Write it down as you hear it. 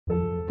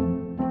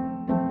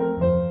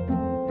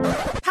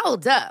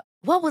Hold up.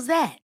 What was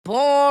that?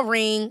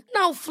 Boring.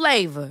 No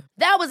flavor.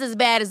 That was as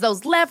bad as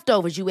those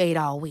leftovers you ate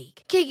all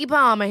week. Keke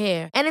Palmer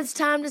here, and it's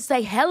time to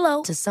say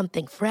hello to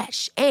something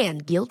fresh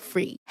and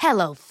guilt-free.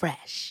 Hello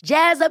Fresh.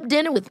 Jazz up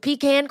dinner with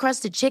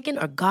pecan-crusted chicken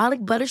or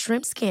garlic butter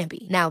shrimp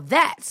scampi. Now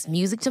that's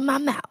music to my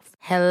mouth.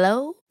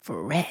 Hello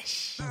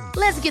Fresh.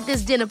 Let's get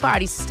this dinner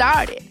party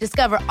started.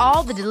 Discover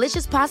all the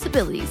delicious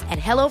possibilities at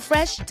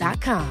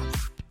hellofresh.com.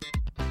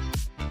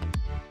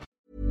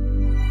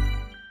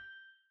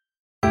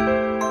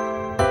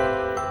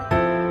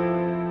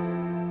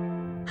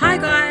 Hi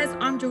guys,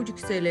 I'm Georgia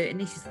Kasulu and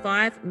this is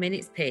 5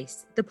 Minutes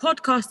Peace, the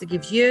podcast that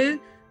gives you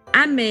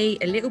and me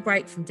a little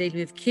break from dealing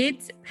with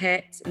kids,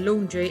 pets,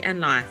 laundry and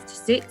life to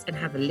sit and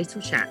have a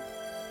little chat.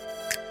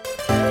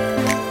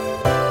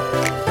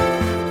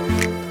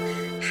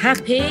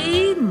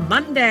 Happy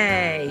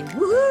Monday!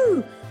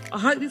 Woohoo! I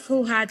hope you've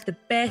all had the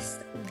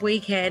best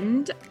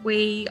weekend.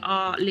 We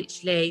are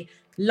literally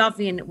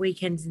loving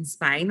weekends in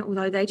Spain,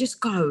 although they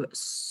just go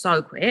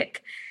so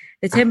quick.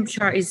 The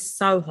temperature is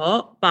so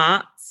hot,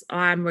 but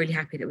I'm really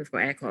happy that we've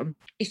got aircon.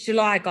 It's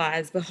July,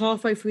 guys. We're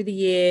halfway through the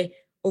year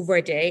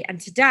already.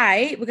 And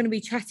today we're going to be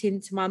chatting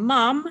to my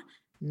mum,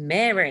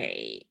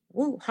 Mary.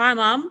 Ooh, hi,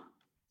 Mum.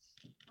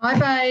 Hi,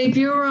 babe.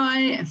 You all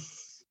right?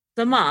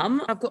 So,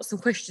 Mum, I've got some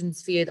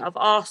questions for you that I've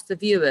asked the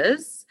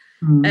viewers.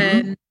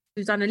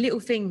 We've done a little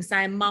thing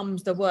saying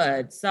mum's the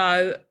word.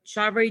 So,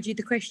 shall I read you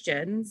the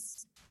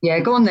questions? Yeah,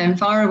 go on then.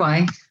 Fire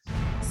away.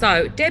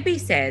 So, Debbie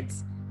said,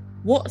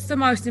 what's the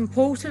most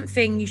important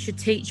thing you should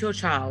teach your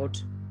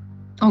child?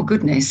 Oh,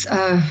 goodness.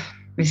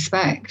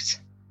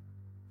 Respect.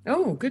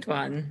 Oh, good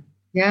one.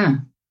 Yeah,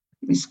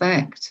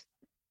 respect.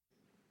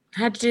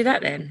 How'd you do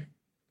that then?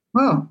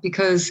 Well,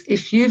 because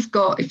if you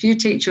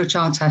teach your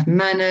child to have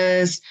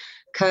manners,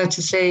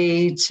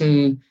 courtesy,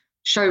 to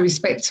show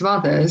respect to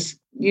others,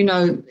 you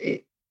know,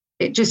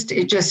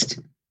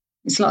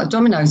 it's like a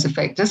dominoes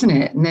effect, doesn't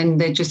it? And then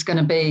they're just going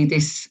to be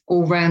this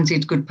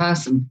all-rounded good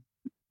person.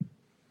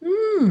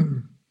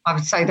 I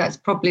would say that's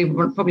probably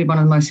one of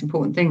the most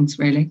important things,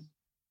 really.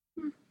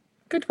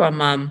 Good one,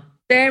 Mum.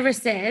 Sarah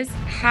says,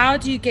 how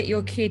do you get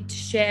your kid to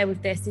share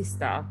with their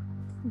sister?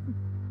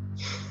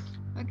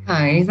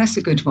 Okay, that's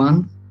a good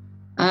one.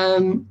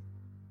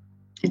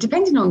 It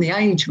depending on the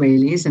age,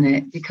 really, isn't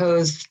it?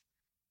 Because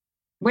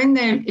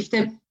if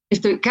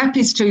the gap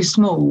is too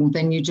small,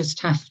 then you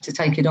just have to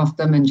take it off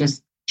them and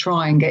just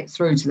try and get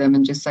through to them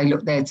and just say,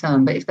 look, their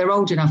turn. But if they're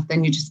old enough,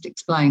 then you just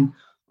explain.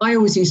 I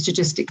always used to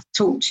just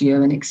talk to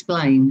you and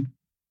explain.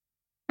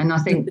 And I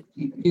think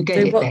you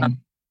get it then.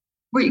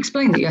 Well, you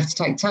explain that you have to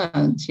take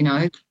turns, you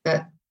know,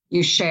 that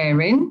you're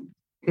sharing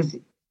because,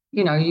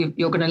 you know,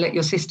 you're going to let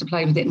your sister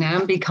play with it now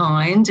and be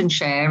kind and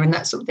share and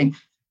that sort of thing.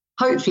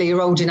 Hopefully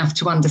you're old enough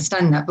to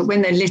understand that. But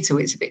when they're little,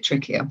 it's a bit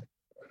trickier.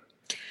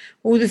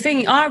 Well, the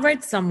thing, I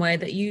read somewhere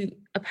that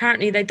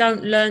apparently they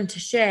don't learn to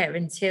share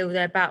until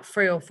they're about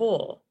 3 or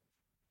 4.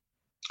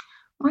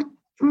 I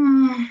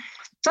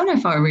don't know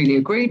if I really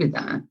agree with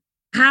that.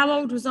 How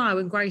old was I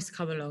when Grace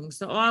came along?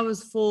 So I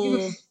was 4. You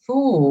were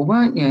 4,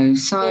 weren't you?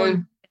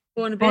 So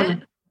 4 and a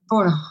bit?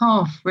 4 and a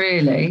half,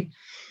 really.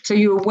 So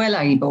you were well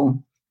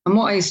able. And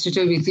what I used to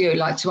do with you,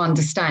 like to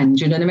understand,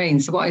 you know what I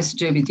mean? So what I used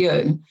to do with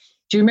you,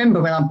 do you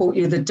remember when I bought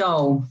you the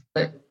doll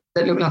that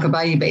looked like a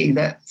baby?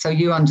 So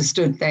you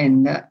understood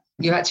then that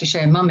you had to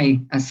share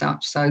mummy as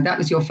such. So that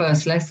was your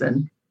first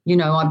lesson. You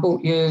know, I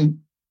bought you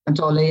a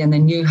dolly and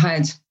then you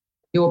had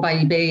your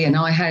baby and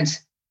I had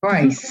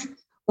Grace.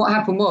 What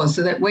happened was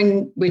so that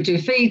when we do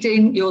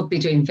feeding, you'll be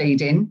doing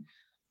feeding.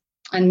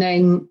 And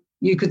then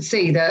you could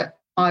see that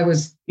I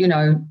was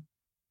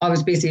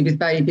busy with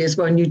baby as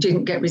well. And you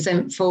didn't get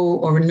resentful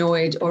or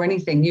annoyed or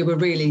anything. You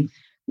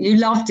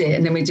loved it.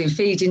 And then we do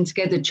feeding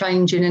together,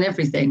 changing and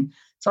everything.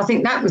 So I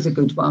think that was a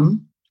good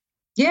one.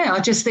 Yeah, I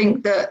just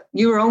think that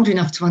you were old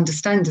enough to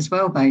understand as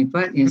well, babe,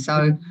 weren't you?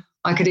 So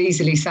I could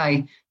easily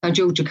say, no,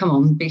 Georgia, come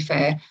on, be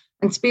fair.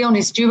 And to be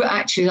honest, you were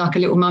actually like a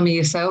little mummy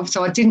yourself.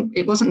 So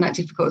it wasn't that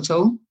difficult at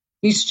all.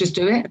 You used to just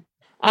do it.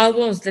 I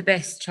was the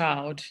best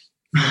child.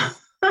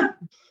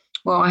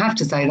 Well, I have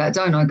to say that,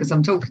 don't I? Because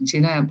I'm talking to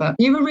you now. But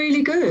you were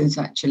really good,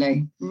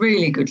 actually.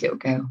 Really good little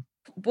girl.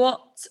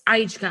 What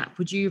age gap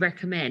would you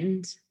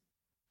recommend?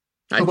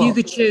 Like, if you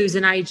could choose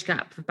an age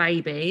gap for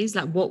babies,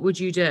 like what would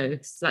you do?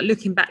 Like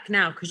looking back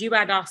now, because you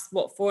had us,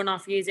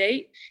 4.5 years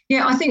each?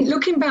 Yeah, I think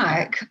looking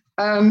back,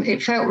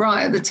 it felt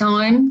right at the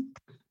time,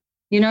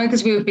 you know,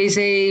 because we were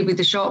busy with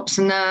the shops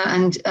and that,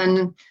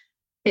 and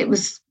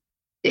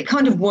it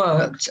kind of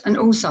worked. And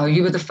also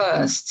you were the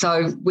first.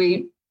 So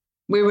we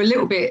were a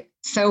little bit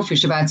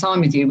selfish about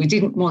time with you. We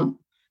didn't want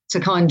to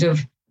kind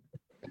of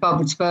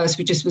bubble to burst.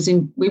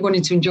 We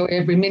wanted to enjoy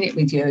every minute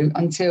with you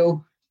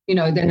until, you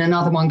know, then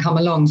another one come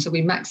along. So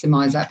we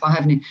maximised that by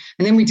having it.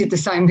 And then we did the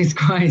same with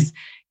Grace.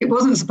 It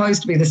wasn't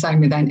supposed to be the same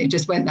with Ant. It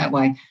just went that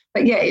way.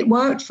 But yeah, it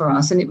worked for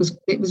us and it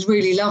was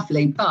really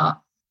lovely. But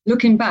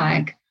looking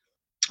back,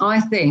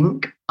 I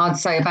think I'd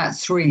say about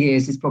 3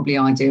 years is probably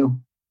ideal.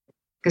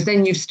 Because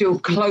then you're still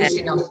close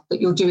enough that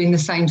you're doing the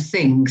same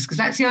things. Because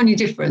that's the only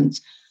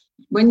difference.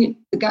 when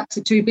the gaps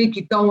are too big,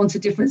 you go on to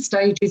different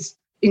stages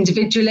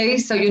individually.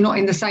 So you're not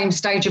in the same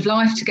stage of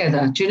life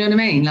together. Do you know what I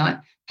mean? Like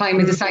playing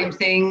with the same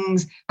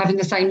things, having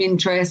the same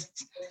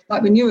interests.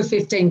 Like when you were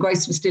 15,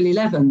 Grace was still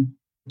 11.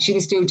 She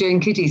was still doing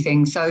kiddie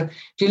things. So if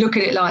you look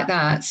at it like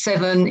that,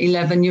 7,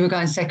 11, you were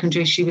going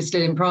secondary, she was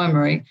still in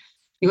primary.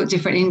 You got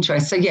different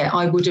interests. So yeah,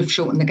 I would have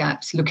shortened the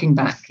gaps looking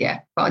back, yeah.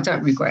 But I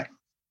don't regret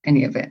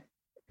any of it.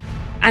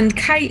 And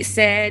Kate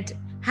said,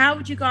 how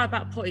would you go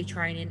about potty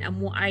training and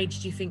what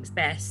age do you think's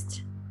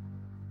best?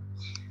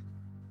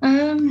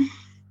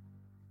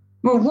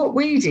 Well, what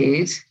we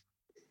did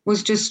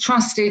was just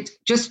trusted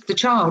just the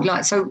child.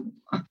 Like, so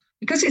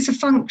because it's a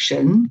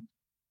function,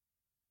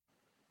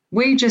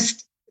 we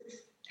just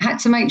had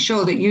to make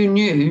sure that you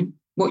knew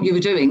what you were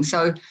doing.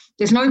 So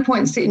there's no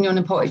point sitting on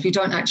a pot if you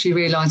don't actually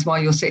realise why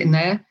you're sitting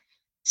there.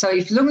 So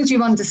as long as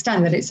you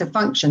understand that it's a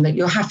function, that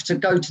you'll have to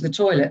go to the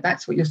toilet,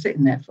 that's what you're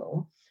sitting there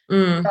for.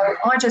 So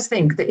I just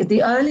think that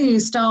the earlier you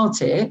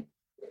start it,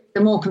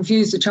 the more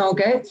confused the child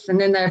gets,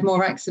 and then they have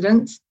more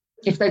accidents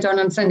if they don't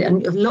understand it.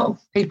 And a lot of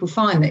people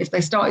find that if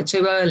they started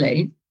too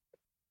early,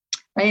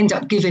 they end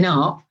up giving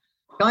up,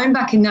 going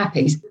back in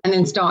nappies, and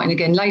then starting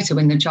again later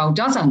when the child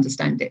does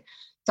understand it.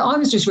 So I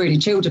was just really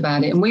chilled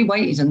about it. And we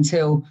waited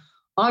until,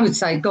 I would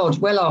say, God,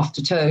 well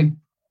after 2.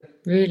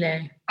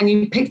 Really? And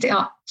you picked it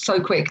up so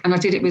quick. And I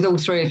did it with all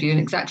 3 of you, and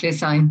exactly the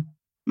same.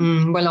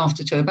 Well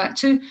after 2, about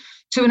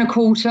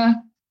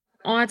 2.25.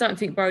 I don't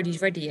think Brody's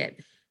ready yet.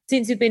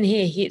 Since we've been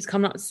here, he keeps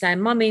coming up to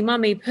saying, Mummy,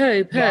 Mummy,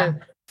 poo, poo. Yeah.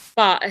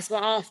 But it's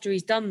after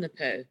he's done the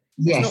poo.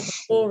 Yes. It's not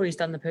before he's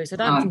done the poo. So I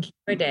don't think he's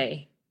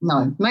ready.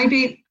 No,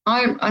 maybe,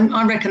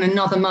 I reckon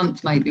another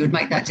month maybe would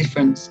make that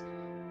difference.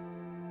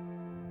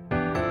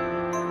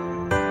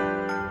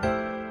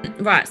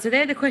 Right, so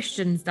they're the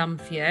questions done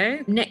for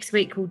you. Next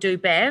week we'll do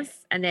Bev,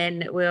 and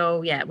then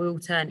we'll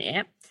turn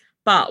it.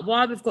 But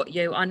while we've got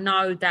you, I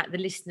know that the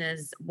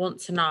listeners want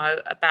to know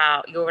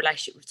about your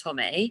relationship with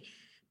Tommy,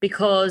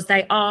 because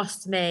they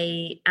asked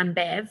me and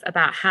Bev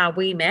about how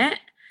we met.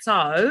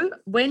 So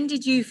when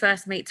did you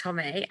first meet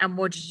Tommy, and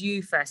what did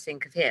you first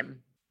think of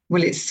him?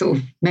 Well, it's sort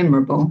of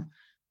memorable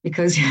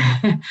because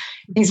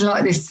he's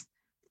like this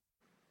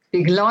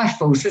big life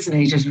force, isn't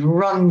he? He just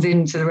runs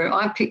into the room.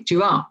 I picked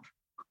you up.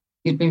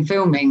 You'd been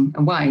filming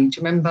away, do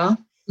you remember?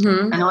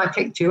 Mm-hmm. And I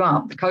picked you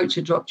up. The coach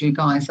had dropped you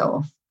guys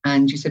off,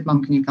 and you said,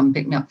 Mum, can you come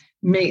pick me up?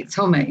 Meet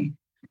Tommy.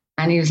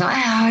 And he was like,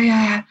 oh,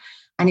 yeah.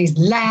 And he's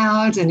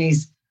loud and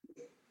he's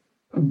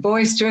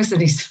boisterous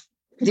and he's,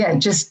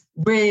 just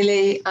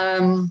really,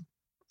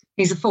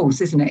 he's a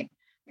force, isn't he?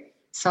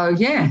 So,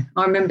 yeah,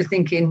 I remember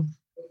thinking,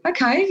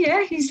 okay,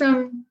 yeah, he's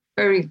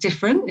very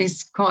different.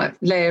 He's quite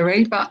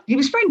leery, but he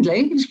was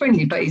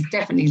friendly. But he's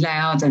definitely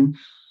loud and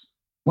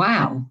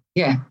wow,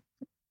 yeah.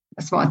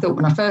 That's what I thought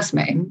when I first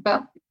met him,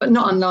 but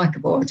not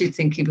unlikable. I did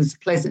think he was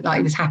pleasant, like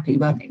he was happy,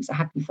 wasn't he? He was a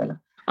happy fella.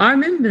 I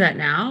remember that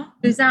now.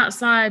 He was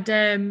outside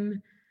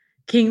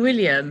King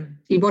William.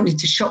 He wanted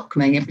to shock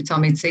me every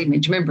time he'd see me.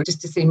 Do you remember?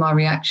 Just to see my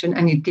reaction,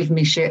 and he'd give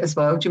me shit as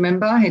well. Do you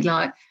remember? He'd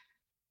like,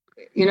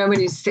 you know,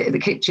 when he'd sit at the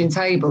kitchen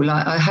table,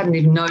 like I hadn't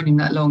even known him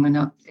that long,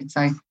 and he'd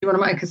say, do you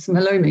want to make us some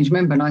halloumi? Do you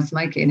remember? And I'd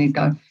make it,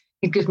 and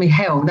he'd give me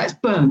hell. That's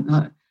burnt.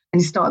 And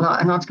he'd start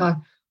like, and I'd go,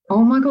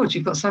 oh my God,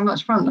 you've got so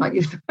much front. Like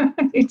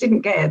he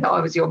didn't care that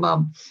I was your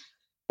mum.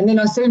 And then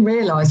I soon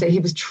realised that he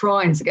was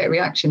trying to get a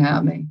reaction out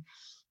of me.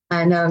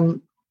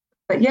 And,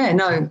 but yeah,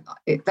 no,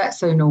 that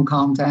soon all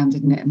calmed down,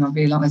 didn't it? And I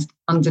realised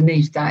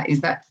underneath that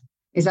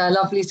is our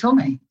lovely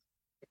Tommy.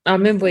 I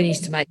remember when you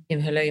used to make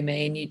him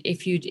halloumi, and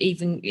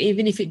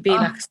even if it'd be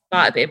like a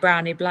slight bit of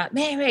brown, he'd be like,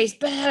 Mary, it's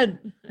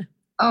burnt.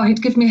 Oh,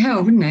 he'd give me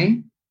hell, wouldn't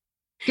he?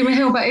 Give me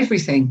hell about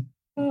everything.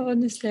 Oh,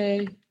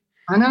 honestly.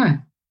 I know.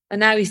 And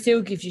now he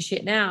still gives you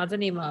shit now,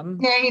 doesn't he, Mum?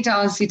 Yeah, he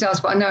does,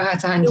 but I know how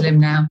to handle him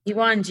now. He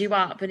winds you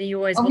up, and he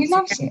always he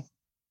loves it.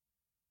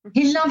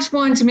 He loves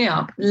winding me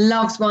up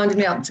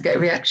to get a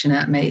reaction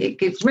out of me.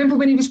 Remember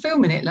when he was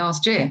filming it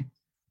last year?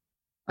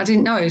 I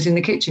didn't know he was in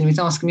the kitchen. He was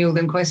asking me all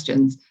them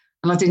questions,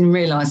 and I didn't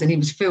realise that he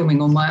was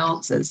filming all my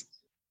answers.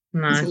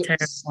 No,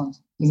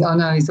 I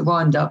know, he's a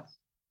wind-up.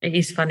 It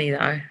is funny,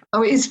 though.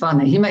 Oh, it is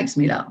funny. He makes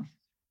me laugh.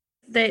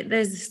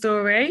 There's the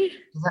story.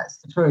 That's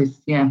the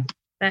truth, yeah.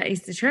 That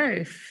is the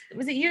truth.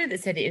 Was it you that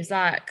said it? It was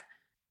like,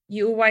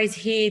 you always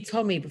hear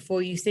Tommy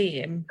before you see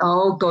him.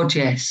 Oh, God,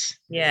 yes.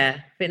 Yeah,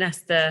 I think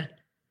that's the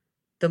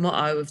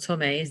motto of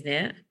Tommy, isn't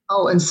it?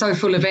 Oh, and so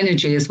full of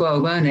energy as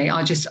well, weren't he?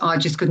 I just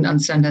couldn't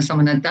understand how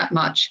someone had that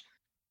much,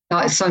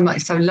 like so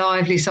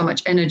lively, so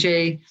much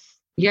energy.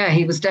 Yeah,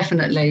 he was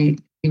definitely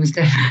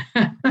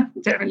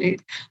definitely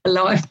a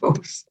life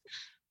force.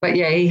 But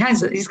yeah,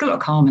 he's got a lot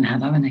of karma now,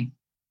 though, hasn't he?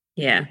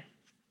 Yeah.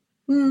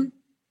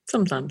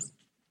 Sometimes.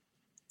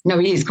 No,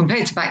 he is,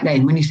 compared to back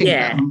then when you think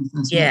about him.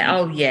 Yeah,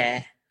 oh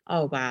yeah.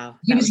 Oh wow.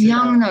 He was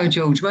young though,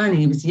 George, weren't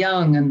he? He was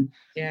young and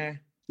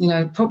you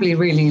know, probably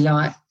really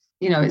like,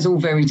 you know, it's all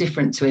very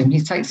different to him.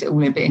 He takes it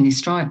all a bit in his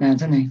stride now,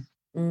 doesn't he?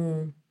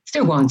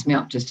 Still winds me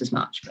up just as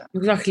much. But. He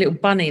was like a little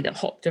bunny that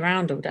hopped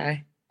around all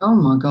day. Oh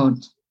my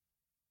God.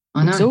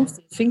 I know.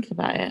 Exhausted, think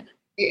about it.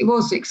 It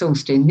was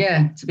exhausting,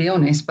 yeah, to be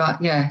honest.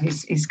 But yeah,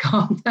 he's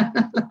calmed down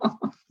a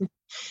lot.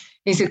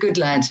 He's a good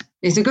lad.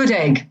 He's a good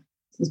egg.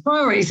 His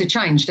priorities have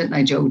changed, didn't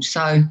they, George?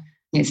 So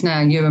it's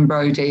now you and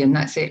Brody, and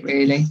that's it,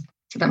 really.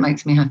 So that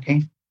makes me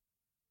happy.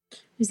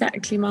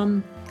 Exactly,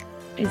 Mum.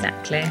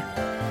 Exactly.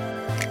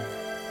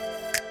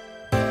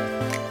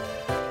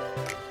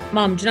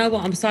 Mum, do you know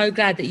what? I'm so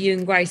glad that you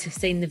and Grace have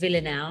seen the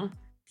villa now,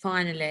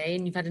 finally,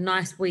 and you've had a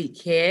nice week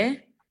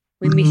here.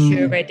 We miss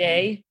you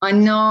already. I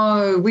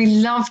know. We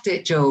loved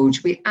it,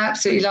 George. We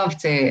absolutely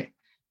loved it.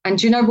 And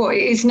do you know what?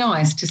 It is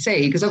nice to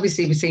see, because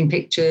obviously we've seen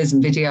pictures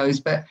and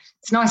videos, but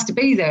it's nice to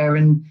be there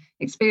and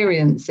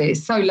experience it.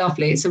 It's so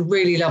lovely. It's a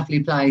really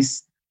lovely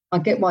place. I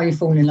get why you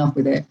fall in love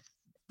with it.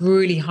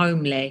 Really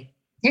homely.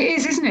 It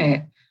is, isn't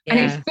it?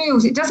 Yeah.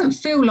 And it doesn't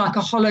feel like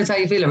a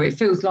holiday villa. It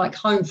feels like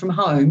home from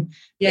home,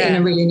 but in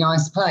a really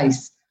nice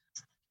place.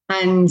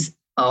 And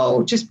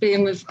just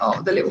being with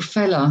the little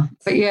fella.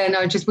 But yeah,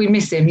 no, just we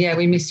miss him. Yeah,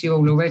 we miss you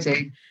all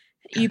already.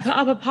 You put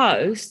up a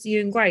post,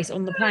 you and Grace,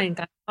 on the plane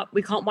going,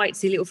 we can't wait to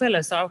see little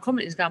fella. So our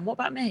comment is going, what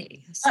about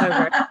me?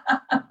 So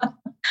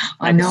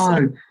I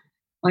know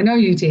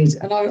you did.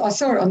 And I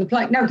saw it on the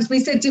plane. No, because we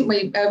said, didn't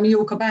we,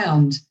 Mallorca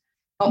bound,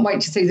 can't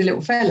wait to see the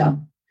little fella.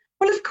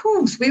 Well, of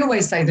course, we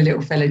always say the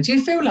little fella. Do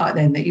you feel like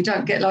then that you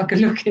don't get like a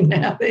look in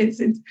now?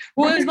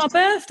 Well, it was my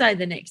birthday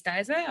the next day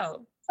as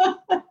well.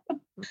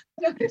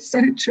 It's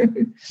so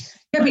true.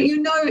 Yeah, but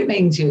you know it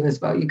means you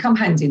as well. You come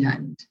hand in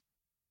hand.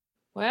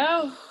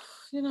 Well,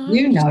 you know.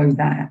 You know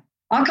that.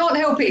 I can't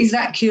help it. He's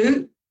that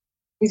cute.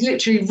 He's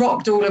literally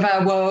rocked all of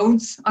our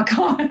worlds. I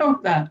can't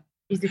help that.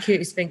 He's the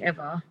cutest thing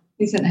ever.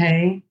 Isn't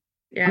he?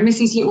 Yeah. I miss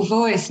his little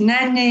voice,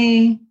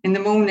 Nanny, in the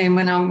morning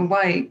when I'm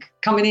awake,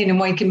 coming in and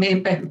waking me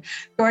in bed,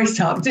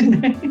 Grace up,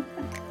 didn't he?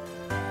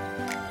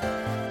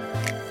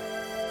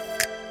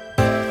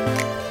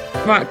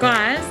 Right,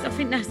 guys, I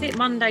think that's it.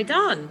 Monday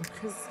done.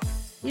 Because,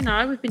 you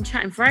know, we've been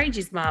chatting for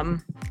ages,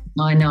 Mum.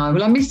 I know.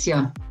 Well, I miss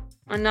you.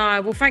 I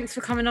know. Well, thanks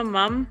for coming on,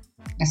 Mum.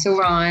 That's all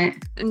right.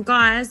 And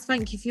guys,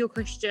 thank you for your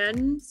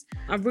questions.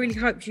 I really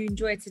hope you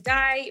enjoyed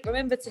today.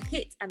 Remember to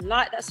hit and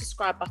like that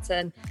subscribe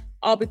button.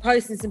 I'll be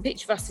posting some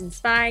pictures of us in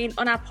Spain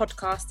on our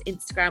podcast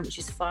Instagram, which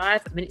is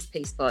 5 Minutes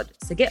Peace Pod.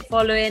 So get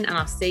following and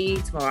I'll see you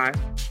tomorrow.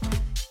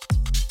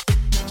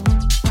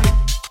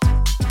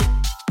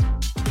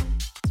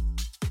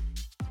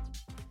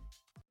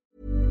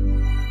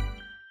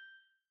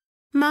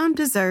 Mom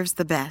deserves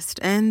the best,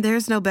 and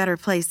there's no better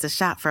place to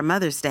shop for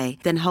Mother's Day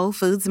than Whole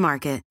Foods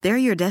Market. They're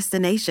your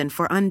destination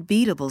for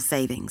unbeatable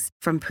savings,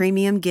 from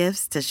premium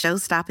gifts to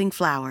show-stopping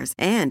flowers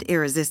and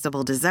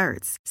irresistible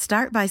desserts.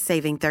 Start by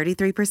saving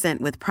 33%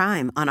 with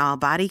Prime on all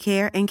body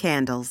care and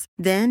candles.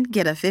 Then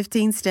get a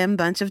 15-stem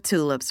bunch of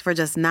tulips for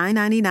just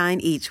 $9.99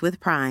 each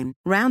with Prime.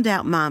 Round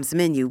out Mom's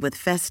menu with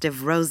festive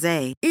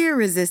rosé,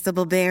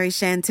 irresistible berry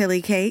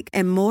chantilly cake,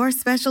 and more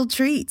special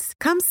treats.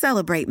 Come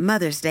celebrate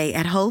Mother's Day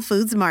at Whole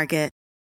Foods Market.